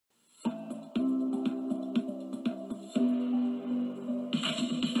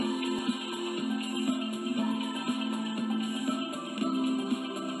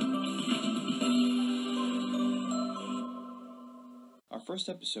first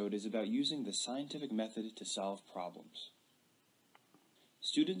episode is about using the scientific method to solve problems.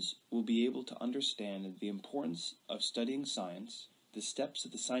 Students will be able to understand the importance of studying science, the steps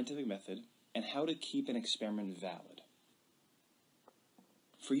of the scientific method, and how to keep an experiment valid.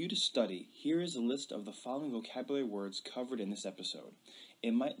 For you to study, here is a list of the following vocabulary words covered in this episode.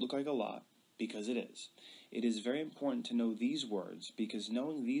 It might look like a lot, because it is. It is very important to know these words, because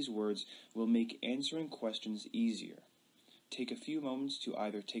knowing these words will make answering questions easier. Take a few moments to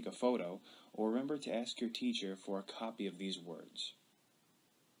either take a photo, or remember to ask your teacher for a copy of these words.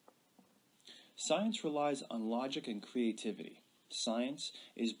 Science relies on logic and creativity. Science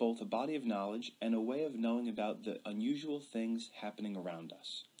is both a body of knowledge and a way of knowing about the unusual things happening around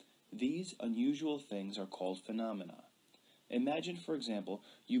us. These unusual things are called phenomena. Imagine, for example,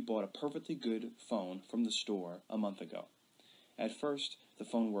 you bought a perfectly good phone from the store a month ago. At first, the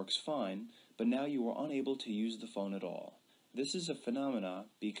phone works fine, but now you are unable to use the phone at all. This is a phenomena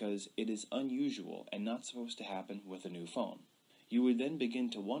because it is unusual and not supposed to happen with a new phone. You would then begin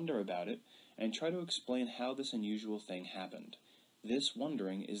to wonder about it and try to explain how this unusual thing happened. This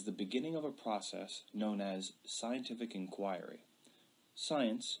wondering is the beginning of a process known as scientific inquiry.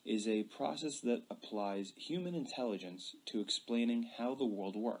 Science is a process that applies human intelligence to explaining how the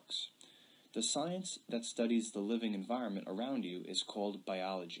world works. The science that studies the living environment around you is called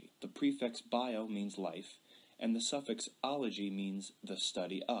biology. The prefix bio means life, and the suffix ology means the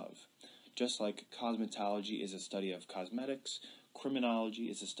study of. Just like cosmetology is a study of cosmetics, criminology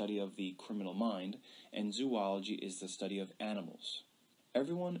is a study of the criminal mind, and zoology is the study of animals.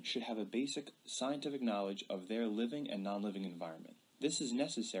 Everyone should have a basic scientific knowledge of their living and non-living environment. This is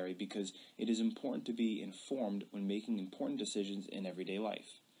necessary because it is important to be informed when making important decisions in everyday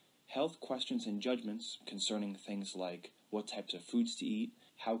life. Health questions and judgments concerning things like what types of foods to eat,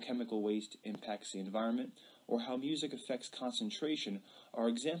 how chemical waste impacts the environment, or how music affects concentration are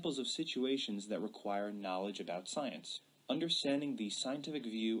examples of situations that require knowledge about science. Understanding the scientific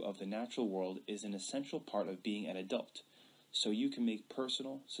view of the natural world is an essential part of being an adult, so you can make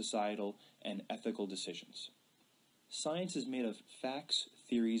personal, societal, and ethical decisions. Science is made of facts,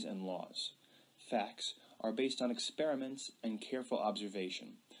 theories, and laws. Facts are based on experiments and careful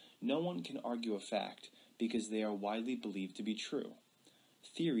observation. No one can argue a fact because they are widely believed to be true.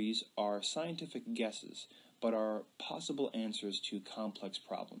 Theories are scientific guesses, but are possible answers to complex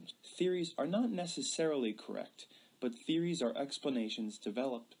problems. Theories are not necessarily correct, but theories are explanations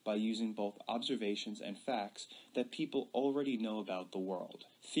developed by using both observations and facts that people already know about the world.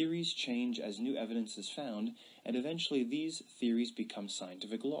 Theories change as new evidence is found, and eventually these theories become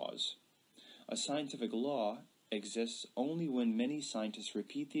scientific laws. A scientific law exists only when many scientists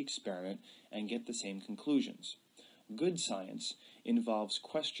repeat the experiment and get the same conclusions. Good science involves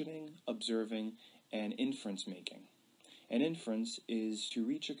questioning, observing, and inference making. An inference is to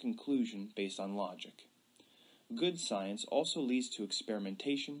reach a conclusion based on logic. Good science also leads to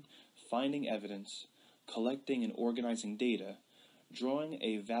experimentation, finding evidence, collecting and organizing data, drawing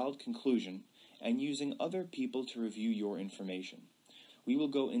a valid conclusion, and using other people to review your information. We will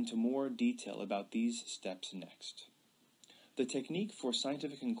go into more detail about these steps next. The technique for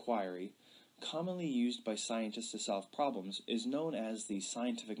scientific inquiry, commonly used by scientists to solve problems, is known as the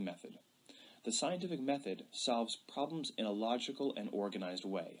scientific method. The scientific method solves problems in a logical and organized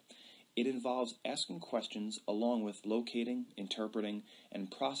way. It involves asking questions along with locating, interpreting,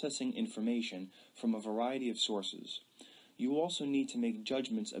 and processing information from a variety of sources. You also need to make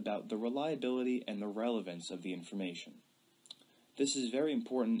judgments about the reliability and the relevance of the information. This is very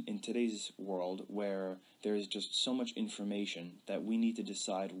important in today's world where there is just so much information that we need to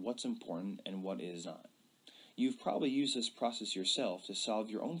decide what's important and what is not. You've probably used this process yourself to solve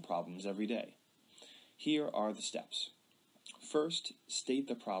your own problems every day. Here are the steps. First, state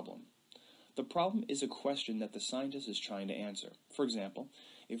the problem. The problem is a question that the scientist is trying to answer. For example,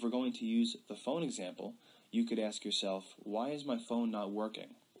 if we're going to use the phone example, you could ask yourself, why is my phone not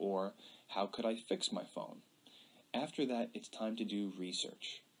working? Or, how could I fix my phone? After that, it's time to do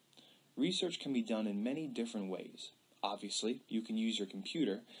research. Research can be done in many different ways. Obviously, you can use your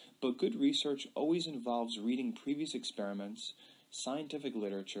computer, but good research always involves reading previous experiments, scientific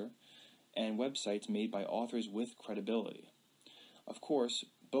literature, and websites made by authors with credibility. Of course,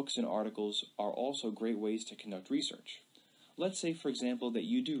 books and articles are also great ways to conduct research. Let's say, for example, that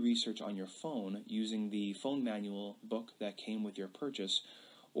you do research on your phone using the phone manual book that came with your purchase,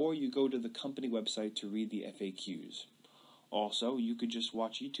 or you go to the company website to read the FAQs. Also, you could just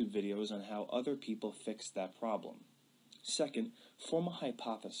watch YouTube videos on how other people fixed that problem. Second, form a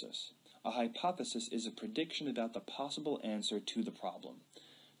hypothesis. A hypothesis is a prediction about the possible answer to the problem.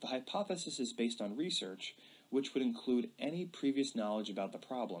 The hypothesis is based on research, which would include any previous knowledge about the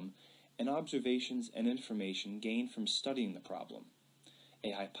problem and observations and information gained from studying the problem.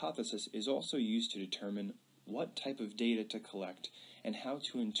 A hypothesis is also used to determine what type of data to collect and how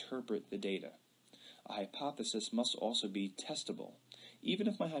to interpret the data. A hypothesis must also be testable. Even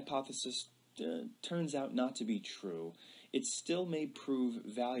if my hypothesis turns out not to be true, it still may prove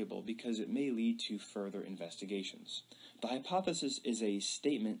valuable because it may lead to further investigations. The hypothesis is a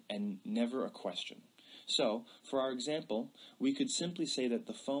statement and never a question. So, for our example, we could simply say that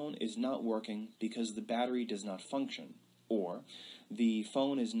the phone is not working because the battery does not function, or the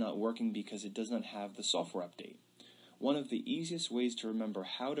phone is not working because it does not have the software update. One of the easiest ways to remember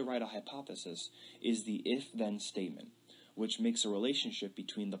how to write a hypothesis is the if-then statement, which makes a relationship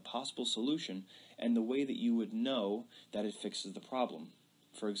between the possible solution and the way that you would know that it fixes the problem.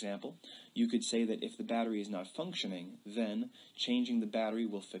 For example, you could say that if the battery is not functioning, then changing the battery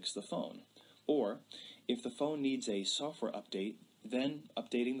will fix the phone. Or, if the phone needs a software update, then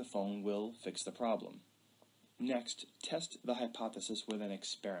updating the phone will fix the problem. Next, test the hypothesis with an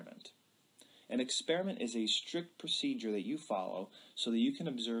experiment. An experiment is a strict procedure that you follow so that you can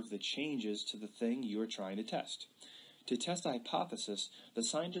observe the changes to the thing you are trying to test. To test a hypothesis, the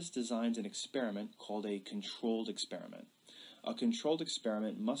scientist designs an experiment called a controlled experiment. A controlled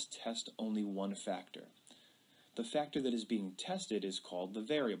experiment must test only one factor. The factor that is being tested is called the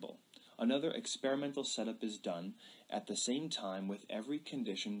variable. Another experimental setup is done at the same time with every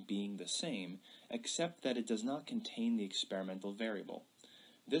condition being the same, except that it does not contain the experimental variable.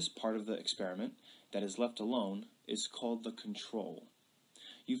 This part of the experiment that is left alone is called the control.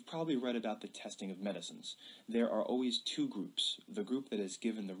 You've probably read about the testing of medicines. There are always two groups, the group that is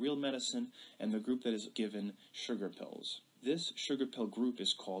given the real medicine and the group that is given sugar pills. This sugar pill group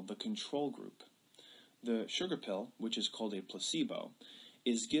is called the control group. The sugar pill, which is called a placebo,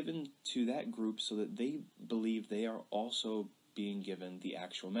 is given to that group so that they believe they are also being given the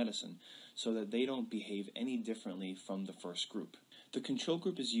actual medicine, so that they don't behave any differently from the first group. The control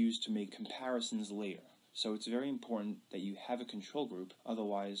group is used to make comparisons later, so it's very important that you have a control group,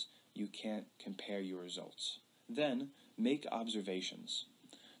 otherwise you can't compare your results. Then, make observations.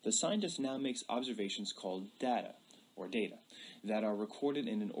 The scientist now makes observations called data, or data, that are recorded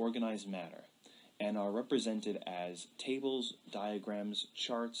in an organized manner, and are represented as tables, diagrams,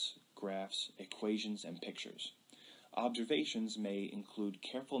 charts, graphs, equations, and pictures. Observations may include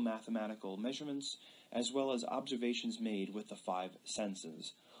careful mathematical measurements, as well as observations made with the 5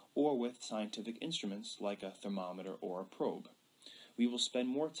 senses, or with scientific instruments like a thermometer or a probe. We will spend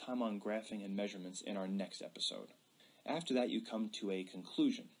more time on graphing and measurements in our next episode. After that, you come to a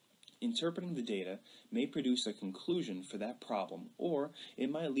conclusion. Interpreting the data may produce a conclusion for that problem, or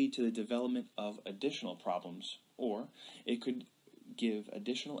it might lead to the development of additional problems, or it could give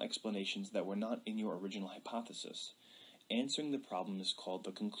additional explanations that were not in your original hypothesis. Answering the problem is called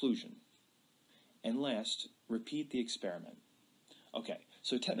the conclusion. And last, repeat the experiment. Okay,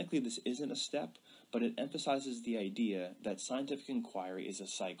 so technically this isn't a step, but it emphasizes the idea that scientific inquiry is a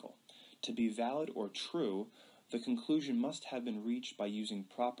cycle. To be valid or true, the conclusion must have been reached by using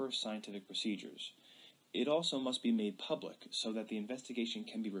proper scientific procedures. It also must be made public so that the investigation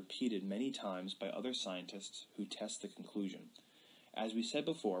can be repeated many times by other scientists who test the conclusion. As we said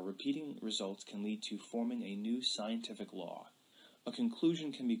before, repeating results can lead to forming a new scientific law. A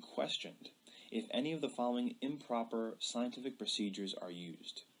conclusion can be questioned if any of the following improper scientific procedures are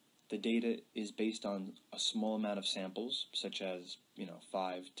used. The data is based on a small amount of samples, such as,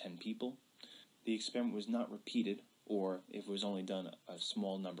 5, 10 people. The experiment was not repeated, or if it was only done a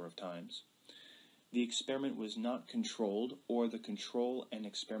small number of times. The experiment was not controlled, or the control and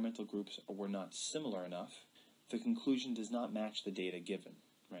experimental groups were not similar enough. The conclusion does not match the data given.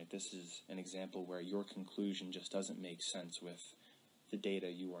 Right? This is an example where your conclusion just doesn't make sense with the data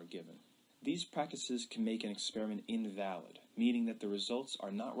you are given. These practices can make an experiment invalid, meaning that the results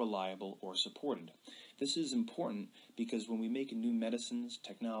are not reliable or supported. This is important because when we make new medicines,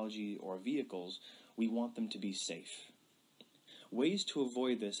 technology, or vehicles, we want them to be safe. Ways to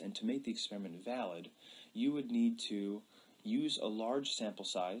avoid this and to make the experiment valid, you would need to use a large sample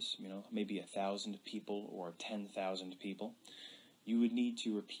size, maybe 1,000 people or 10,000 people. You would need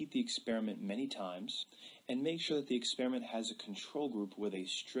to repeat the experiment many times, and make sure that the experiment has a control group with a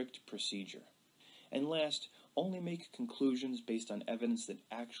strict procedure. And last, only make conclusions based on evidence that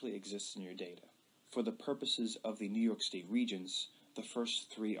actually exists in your data. For the purposes of the New York State Regents, the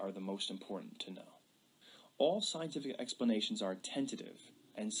first 3 are the most important to know. All scientific explanations are tentative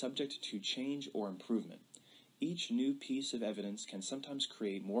and subject to change or improvement. Each new piece of evidence can sometimes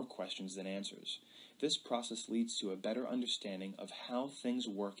create more questions than answers. This process leads to a better understanding of how things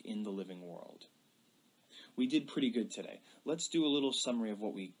work in the living world. we did pretty good today. Let's do a little summary of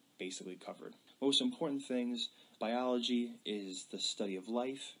what we basically covered. Most important things: biology is the study of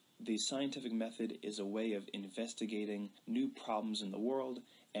life. The scientific method is a way of investigating new problems in the world,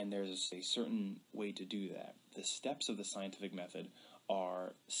 and there's a certain way to do that. The steps of the scientific method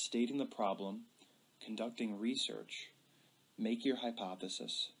are stating the problem, conducting research, make your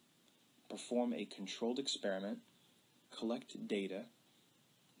hypothesis, perform a controlled experiment, collect data,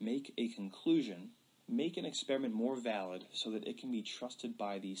 make a conclusion, make an experiment more valid so that it can be trusted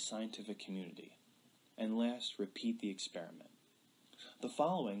by the scientific community, and last, repeat the experiment. The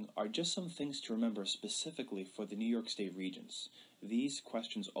following are just some things to remember specifically for the New York State Regents. These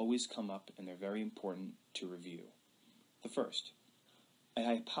questions always come up and they're very important to review. The first: a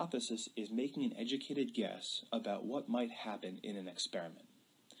hypothesis is making an educated guess about what might happen in an experiment.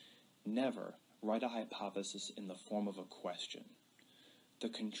 Never write a hypothesis in the form of a question. The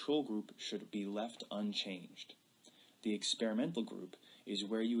control group should be left unchanged. The experimental group is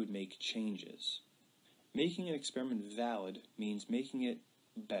where you would make changes. Making an experiment valid means making it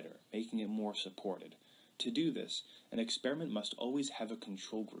better, making it more supported. To do this, an experiment must always have a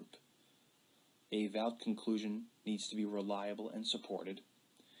control group. A valid conclusion needs to be reliable and supported.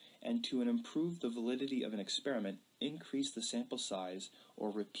 And to improve the validity of an experiment, increase the sample size or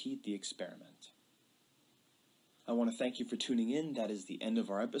repeat the experiment. I want to thank you for tuning in. That is the end of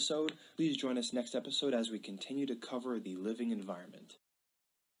our episode. Please join us next episode as we continue to cover the living environment.